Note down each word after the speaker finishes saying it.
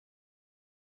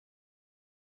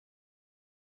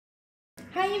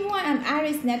Hi everyone, I'm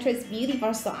Iris, Natural's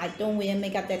beautiful, so I don't wear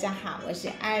makeup. 大家好，我是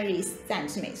Iris， 暂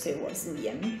时美，所以我素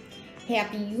颜。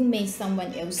Have you made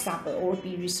someone else suffer or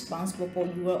be responsible for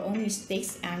your own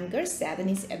mistakes, anger,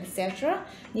 sadness, etc.？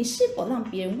 你是否让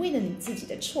别人为了你自己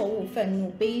的错误、愤怒、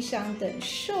悲伤等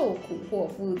受苦或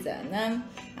负责呢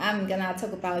 ？I'm gonna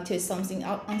talk about something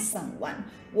out on someone。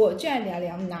我就来聊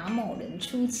聊拿某人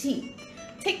出气。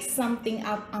Take something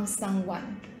out on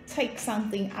someone. Take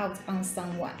something out on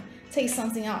someone. Take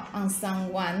something out on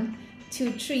someone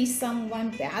to treat someone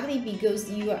badly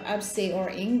because you are upset or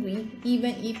angry,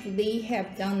 even if they have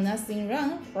done nothing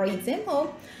wrong. For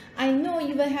example, I know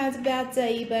you've had a bad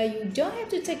day, but you don't have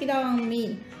to take it out on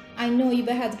me. I know you've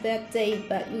had a bad day,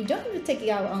 but you don't have to take it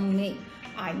out on me.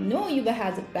 I know you've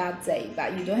had a bad day,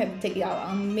 but you don't have to take it out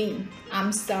on me.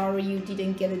 I'm sorry you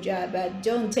didn't get a job, but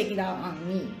don't take it out on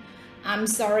me. I'm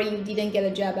sorry you didn't get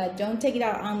a job, but don't take it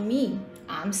out on me.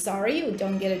 I'm sorry you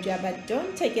don't get a job, but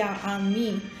don't take it out on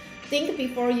me. Think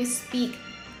before you speak.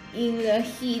 In the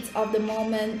heat of the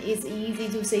moment, it's easy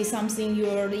to say something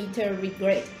you'll later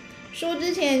regret. 说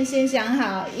之前先想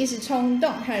好，一时冲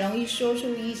动很容易说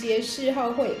出一些事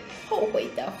后会后悔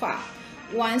的话。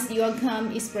Once you are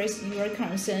calm, express your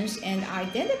concerns and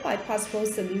identify possible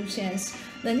solutions.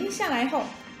 冷静下来后，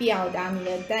表达你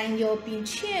的担忧，并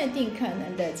确定可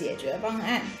能的解决方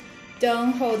案。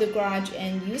Don't hold a grudge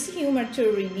and use humor to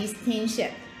release tension.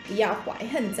 不要怀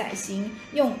恨在心，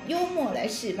用幽默来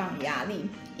释放压力。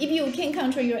If you can't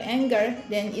control your anger,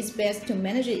 then it's best to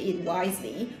manage it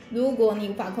wisely. 如果你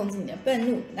无法控制你的愤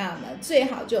怒，那么最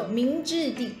好就明智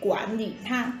地管理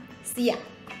它。See ya.